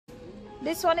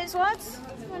This one is what? This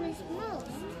one is most.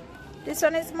 This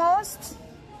one is most?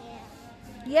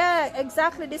 Yeah. Yeah,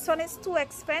 exactly. This one is too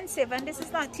expensive and this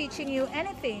is not teaching you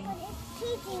anything. But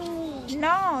it's teaching me.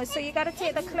 No, so you gotta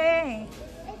take the clay.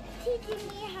 It's teaching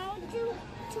me how to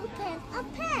pet a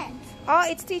pet. Oh,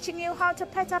 it's teaching you how to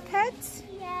pet a pet?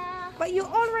 Yeah. But you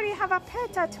already have a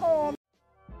pet at home.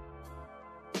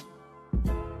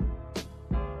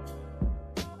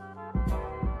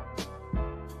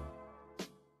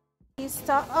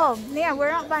 Oh, yeah,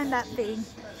 we're not buying that thing.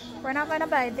 We're not going to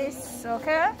buy this,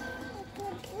 okay?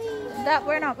 That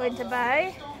we're not going to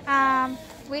buy.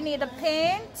 We need the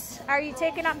paint. Are you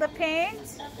taking up the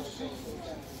paint?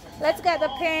 Let's get the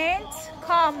paint.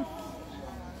 Come.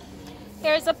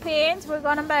 Here's the paint. We're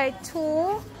going to buy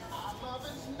 2.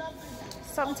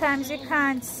 Sometimes you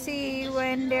can't see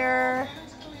when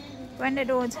they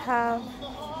don't have.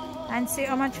 And see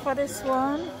how much for this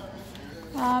one?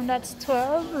 That's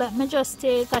 12. Let me just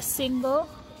take a single.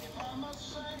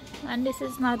 And this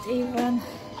is not even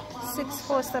 6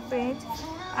 poster paint.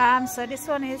 So this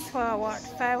one is for what?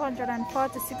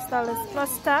 $546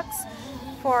 plus tax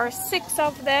for 6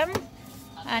 of them.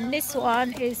 And this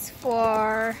one is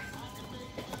for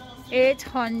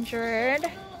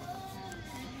 $800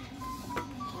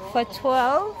 for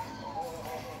 12.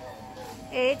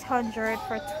 $800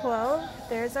 for 12.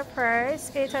 There's a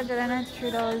price.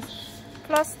 $893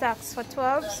 plus tax for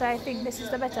 12. So I think this is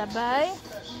the better buy.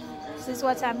 This is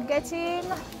what I'm getting.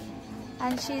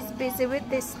 And she's busy with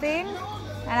this thing.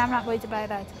 And I'm not going to buy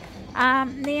that.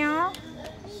 Nia,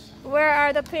 where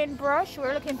are the paintbrush?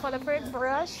 We're looking for the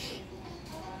paintbrush.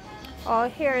 Oh,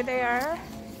 here they are.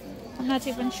 I'm not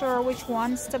even sure which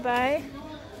ones to buy.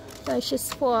 I should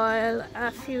spoil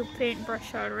a few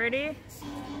paintbrush already.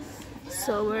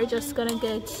 So we're just gonna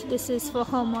get, this is for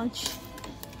how much?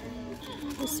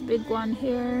 This big one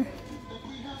here,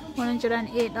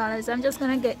 $108. I'm just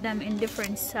gonna get them in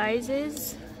different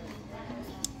sizes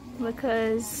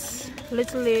because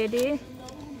little lady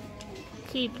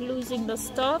keep losing the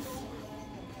stuff.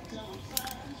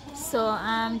 So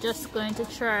I'm just going to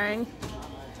try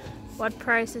what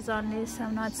price is on this.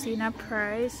 I'm not seeing a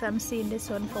price. I'm seeing this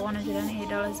one for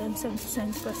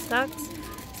 $108.70 plus tax.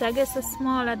 So I guess the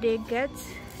smaller they get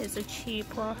is the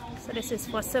cheaper. So this is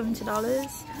for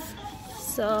 $70.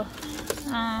 So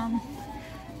I'm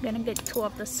gonna get 2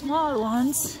 of the small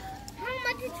ones. How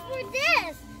much is for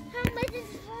this? How much is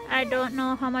for I don't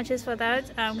know how much is for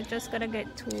that. I'm just gonna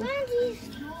get 2.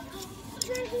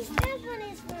 27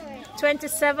 is for it.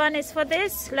 27 is for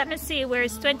this. Let me see where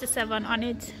is 27 on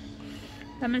it.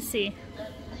 Let me see.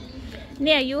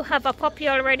 Nia, you have a puppy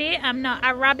already. I'm not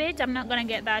a rabbit. I'm not gonna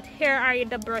get that. Here are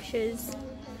the brushes.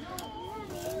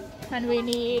 And we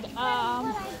need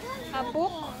a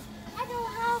book. I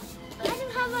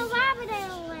don't have a rabbit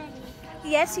already.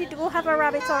 Yes, you do have a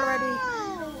rabbit already.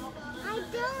 No, I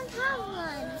don't have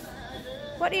one.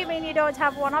 What do you mean you don't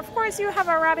have one? Of course you have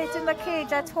a rabbit in the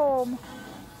cage at home.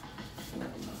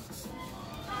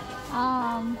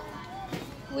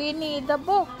 We need the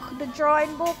book, the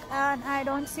drawing book, and I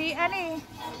don't see any.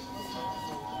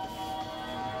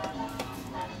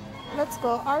 Let's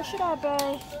go. Or should I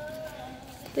buy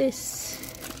this?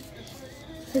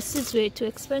 This is way too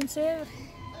expensive.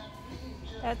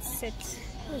 That's it.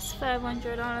 It's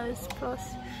 $500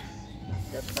 plus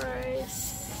the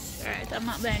price. Alright, I'm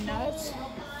not buying that.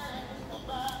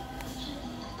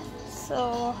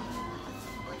 So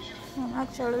I'm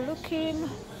actually looking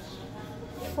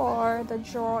for the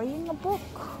drawing book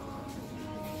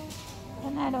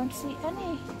and I don't see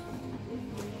any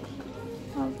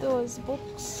of those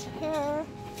books here.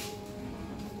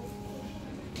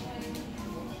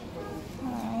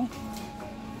 I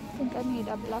think I need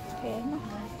a black pen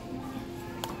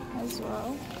as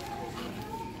well,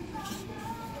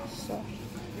 so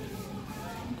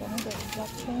I'm gonna get black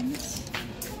pens.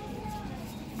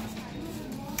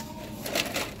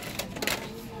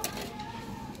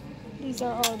 These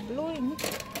are all blue ink.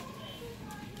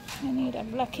 I need a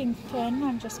black ink pen.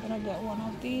 I'm just gonna get one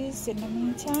of these in the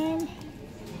meantime.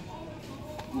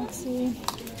 Let's see,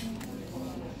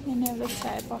 any other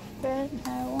type of pen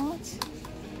I want.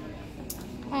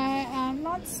 I am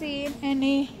not seeing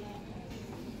any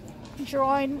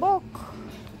drawing book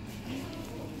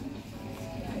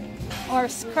or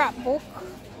scrapbook.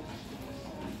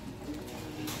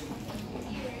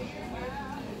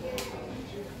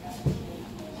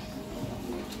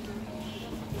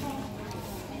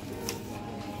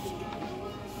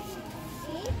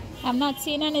 I'm not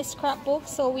seeing any scrapbook,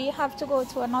 so we have to go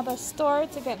to another store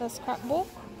to get the scrapbook.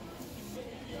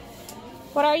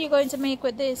 What are you going to make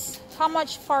with this? How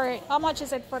much for it? How much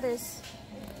is it for this?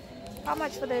 How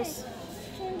much for this?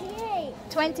 28.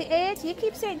 28? You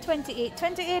keep saying 28.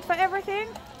 28 for everything?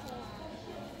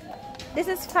 This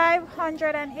is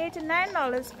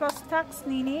 $589 plus tax,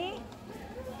 Nini.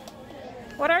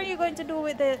 What are you going to do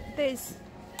with this?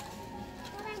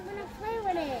 Well, I'm gonna play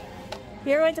with it.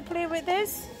 You're going to play with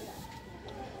this?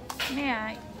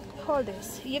 Yeah, hold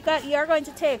this. You're going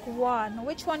to take one.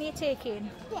 Which one are you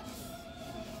taking? Yes.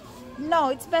 No,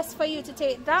 it's best for you to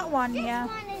take that one, yeah.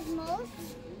 This one is most.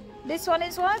 This one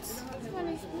is what? This one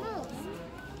is most.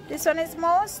 This one is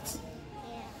most?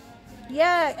 Yeah.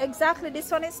 Yeah, exactly.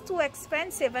 This one is too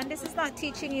expensive and this is not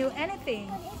teaching you anything.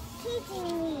 But it's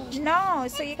teaching me. No,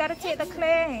 so you gotta take the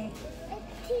clay.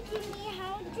 It's teaching me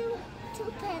how to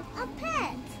pet a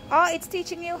pet. Oh, it's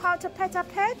teaching you how to pet a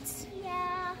pet?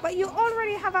 Yeah. But you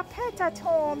already have a pet at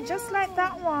home, just like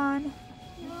that one.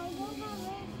 No, I don't have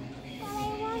it. But I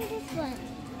want this one.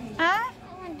 Huh? I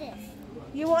want this.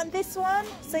 You want this one?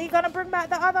 So you're gonna bring back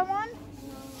the other one?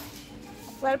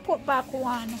 Well, put back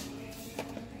one.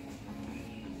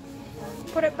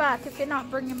 Put it back if you're not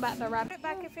bringing back the rabbit. Put it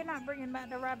back if you're not bringing back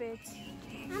the rabbit.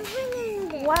 I'm bringing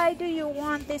this. Why do you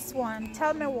want this one?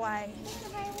 Tell me why.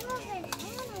 Because I love it.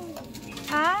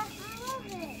 Huh? I love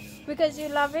it. Because you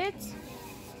love it?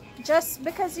 Just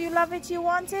because you love it, you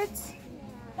want it?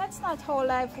 That's not how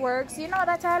life works. You know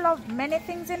that I love many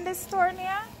things in this store,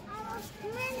 Nia? I love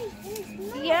many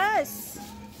things. No. Yes.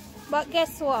 But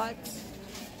guess what?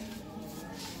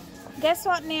 Guess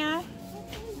what, Nia?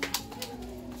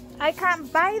 I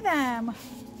can't buy them.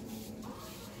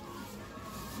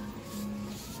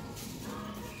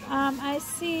 I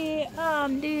see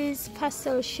these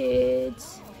pastel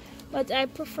shades, but I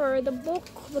prefer the book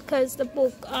because the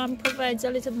book provides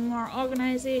a little more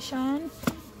organization.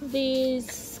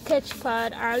 These sketch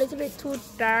pad are a little bit too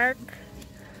dark,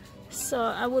 so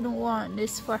I wouldn't want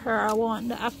this for her. I want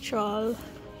the actual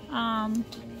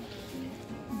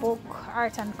book,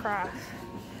 art and craft.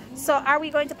 So are we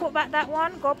going to put back that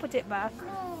one? Go put it back.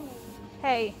 No.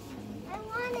 Hey, I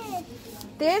want it.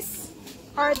 this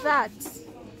or that? This.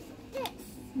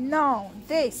 No,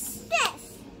 this.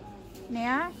 This.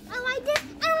 Yeah? I like this.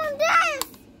 I want this.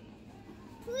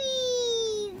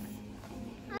 Please.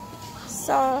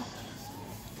 So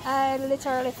I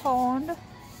literally found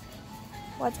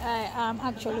what I am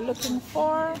actually looking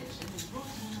for.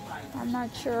 I'm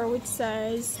not sure which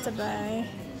size to buy.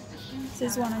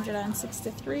 This is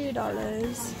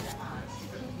 $163.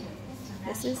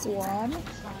 This is one.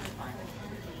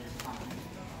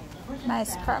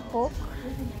 Nice scrapbook.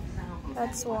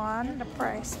 That's one, the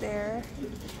price there.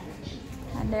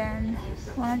 And then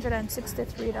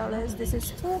 $163. This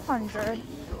is 200.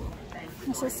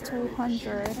 This is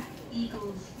 200.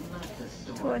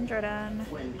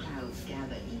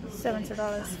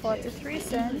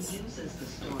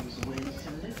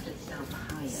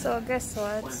 $270.43. So guess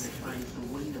what?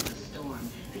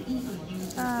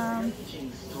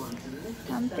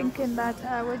 I'm thinking that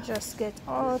I would just get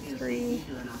all three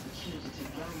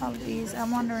of these.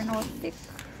 I'm wondering how thick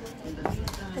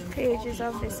the pages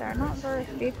of this are. Not very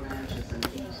thick.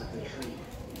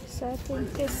 So I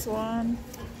think this one.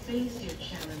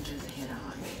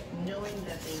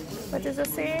 But it's the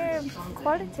same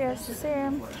quality, it's the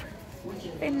same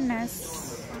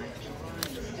thinness.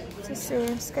 It's the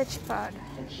same sketch pad.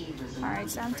 Alright,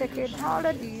 so I'm taking all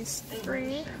of these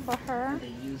three for her.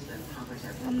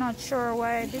 I'm not sure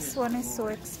why this one is so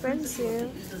expensive.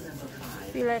 I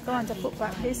feel like I want to put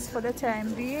back this for the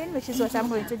time being, which is what I'm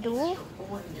going to do.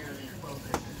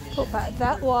 Put back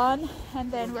that one, and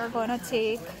then we're going to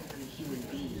take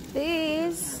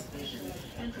these.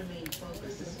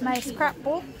 My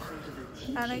scrapbook,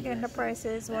 and again the price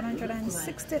is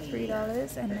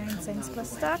 $163.09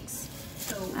 plus tax,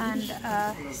 and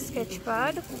a sketch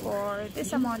pad for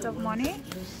this amount of money,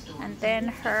 and then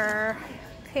her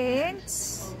paint,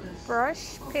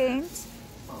 brush paint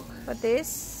for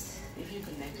this,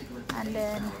 and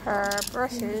then her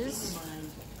brushes,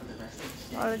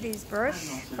 all of these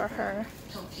brush for her.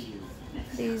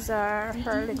 These are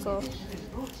her little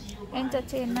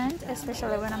entertainment,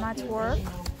 especially when I'm at work.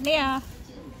 Nia,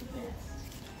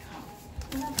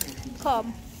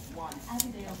 come.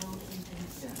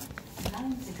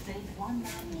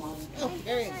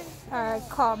 Alright,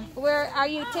 come. Where are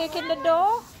you taking the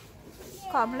dough?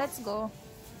 Come, let's go.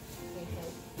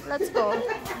 Let's go.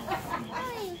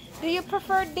 Do you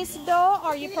prefer this dough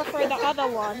or you prefer the other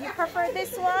one? You prefer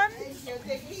this one?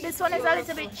 This one is a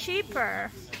little bit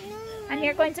cheaper. And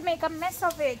you're going to make a mess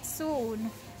of it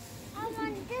soon. I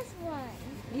want this one.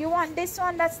 You want this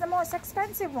one? That's the most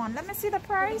expensive one. Let me see the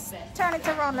price. Turn it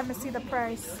around. Let me see the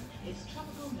price.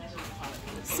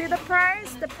 See the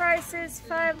price? The price is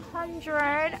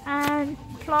 500 and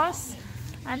plus,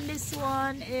 and this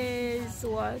one is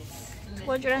what?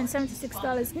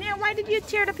 $276. Nia, why did you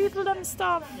tear the people them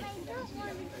stuff? I don't want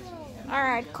to go.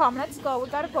 Alright, come, let's go. We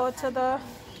gotta go to the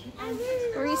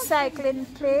recycling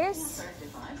place.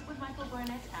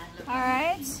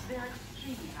 Alright.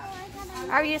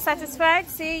 Are you satisfied?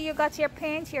 See, you got your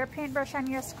paint, your paintbrush, and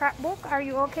your scrapbook. Are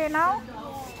you okay now?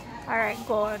 Alright,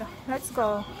 good. Let's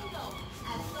go.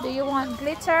 Do you want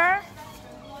glitter?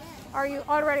 Or you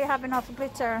already have enough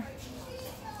glitter?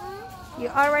 You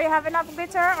already have enough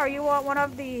glitter, or you want one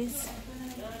of these?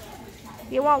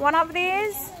 You want one of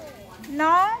these?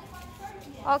 No?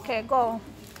 Okay, go.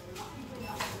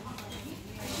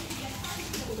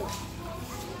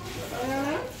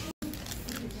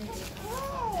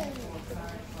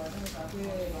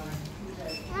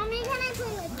 Mommy, can I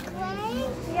play with clay?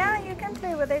 Yeah, you can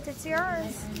play with it. It's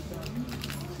yours.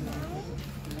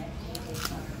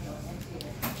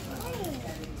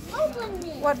 Open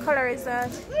it. What color is that?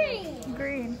 Green.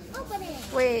 Green. Open it.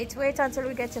 Wait until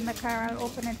we get in the car. I'll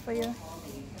open it for you.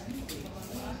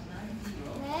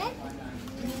 Red.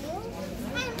 Blue.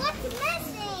 And what's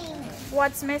missing?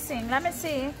 What's missing? Let me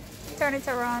see. Turn it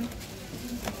around.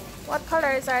 What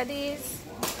colors are these?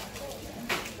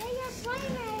 They're your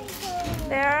primary colors.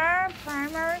 There are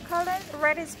primary colors.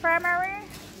 Red is primary.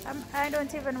 I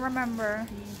don't even remember.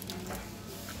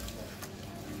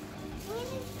 Green is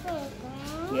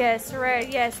purple. Yes, red.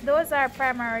 Yes, those are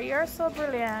primary. You're so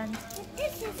brilliant. But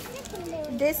this is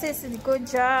secondary. This is good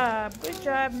job. Good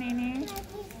job, Nini. Can I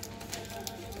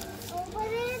please open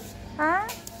it? Huh?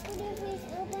 Could you please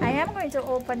open I it? am going to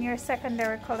open your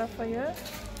secondary color for you. And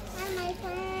my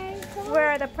primary color? Where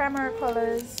are the primary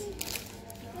colors?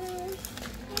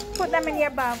 Put them in your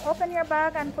bag. Open your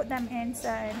bag and put them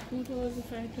inside.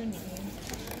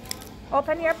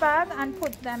 Open your bag and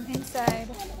put them inside.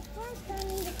 First, I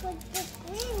need to put the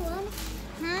green one.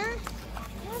 Hmm?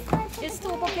 Where should I put Is the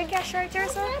two book your cashier, Where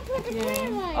should I put the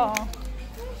green one? Oh. Where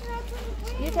should I put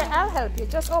the green You can, I'll help you.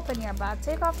 Just open your bag.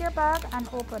 Take off your bag and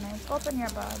open it. Open your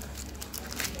bag.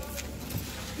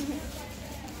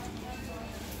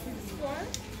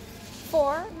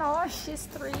 Four? No, she's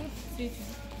 3. No,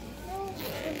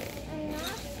 I'm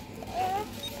not. I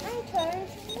turned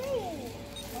 3.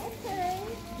 Okay.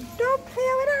 Don't play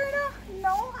with her now.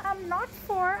 No, I'm not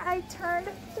 4. I turned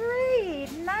 3.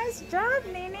 Nice job,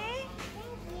 Nini.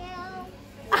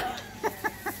 Thank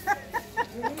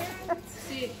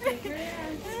you.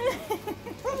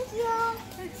 Thank you.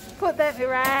 Put them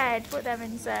right. Put them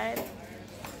inside.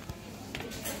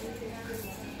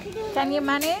 Can you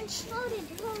manage? Hold it,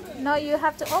 hold it. No, you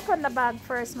have to open the bag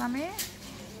first, mommy.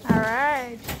 All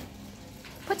right.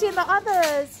 Put in the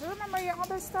others. Remember your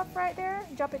other stuff right there?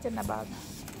 Drop it in the bag.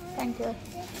 Thank you.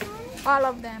 This one. All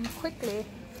of them, quickly.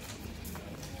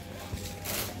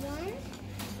 1,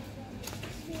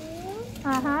 2,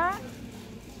 Uh-huh. 3,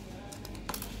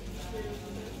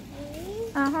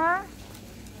 Uh-huh.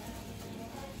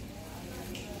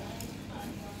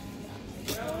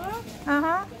 4,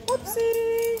 Uh-huh.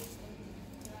 Oopsie.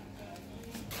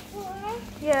 4.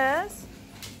 Yes.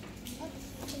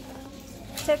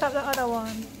 Take out the other one.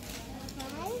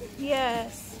 5.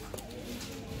 Yes.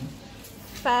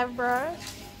 5 brush.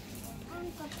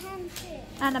 And the pen too.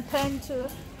 And a pen too.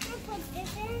 Can I put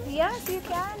this in? Yes, you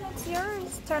can. It's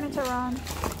yours. Turn it around.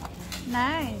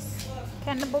 Nice.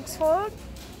 Can the books hold?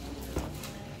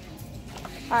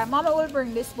 Alright, Mama will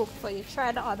bring this book for you.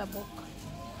 Try the other book.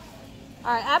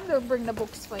 Alright, I'm going to bring the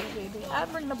books for you, baby. I'll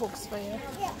bring the books for you.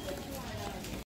 Yeah.